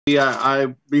Yeah,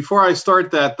 before I start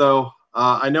that though,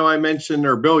 I know I mentioned,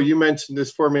 or Bill, you mentioned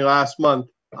this for me last month.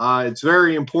 It's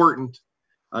very important.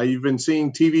 You've been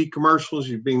seeing TV commercials.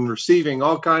 You've been receiving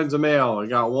all kinds of mail. I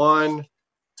got one,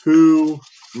 two.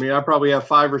 I mean, I probably have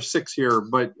 5 or 6 here,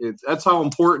 but that's how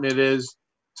important it is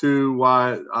to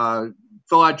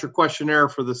fill out your questionnaire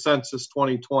for the Census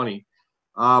 2020.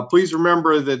 Please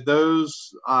remember that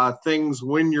those things,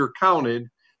 when you're counted,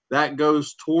 that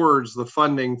goes towards the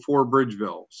funding for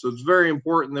Bridgeville. So it's very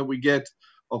important that we get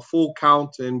a full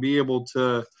count and be able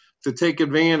to take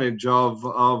advantage of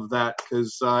that,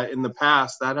 because in the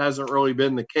past that hasn't really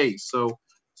been the case. So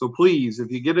please,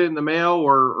 if you get it in the mail,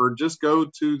 or just go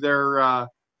to their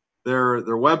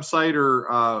website,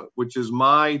 or which is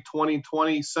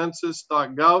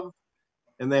my2020census.gov,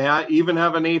 and they even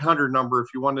have an 800 number if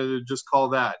you wanted to just call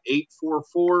that,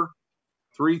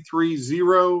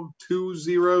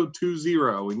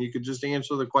 844-330-2020, and you could just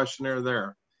answer the questionnaire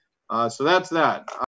there. So that's that.